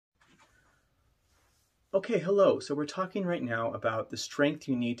Okay, hello. So we're talking right now about the strength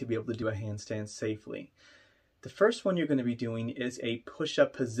you need to be able to do a handstand safely. The first one you're going to be doing is a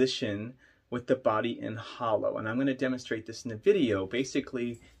push-up position with the body in hollow. And I'm going to demonstrate this in the video.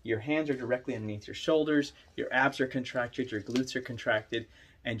 Basically, your hands are directly underneath your shoulders, your abs are contracted, your glutes are contracted,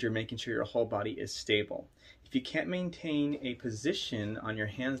 and you're making sure your whole body is stable. If you can't maintain a position on your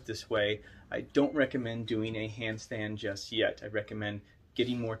hands this way, I don't recommend doing a handstand just yet. I recommend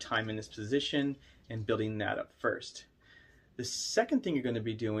getting more time in this position and building that up first. The second thing you're going to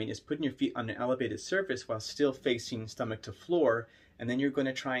be doing is putting your feet on an elevated surface while still facing stomach to floor, and then you're going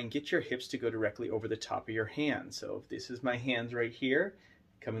to try and get your hips to go directly over the top of your hands. So if this is my hands right here,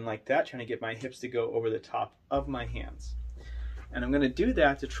 coming like that, trying to get my hips to go over the top of my hands. And I'm going to do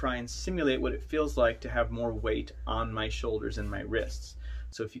that to try and simulate what it feels like to have more weight on my shoulders and my wrists.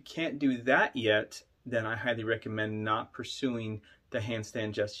 So if you can't do that yet, then I highly recommend not pursuing the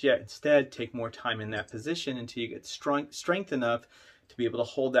handstand just yet. Instead, take more time in that position until you get strength enough to be able to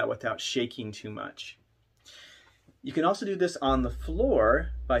hold that without shaking too much. You can also do this on the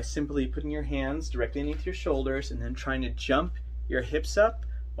floor by simply putting your hands directly underneath your shoulders and then trying to jump your hips up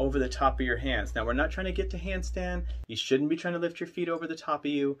over the top of your hands. Now, we're not trying to get to handstand. You shouldn't be trying to lift your feet over the top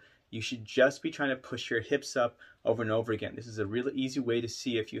of you. You should just be trying to push your hips up over and over again. This is a really easy way to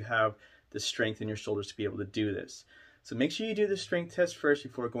see if you have the strength in your shoulders to be able to do this. So make sure you do the strength test first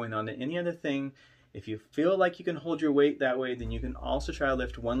before going on to any other thing. If you feel like you can hold your weight that way, then you can also try to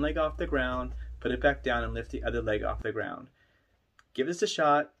lift one leg off the ground, put it back down, and lift the other leg off the ground. Give this a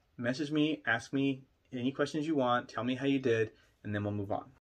shot, message me, ask me any questions you want, tell me how you did, and then we'll move on.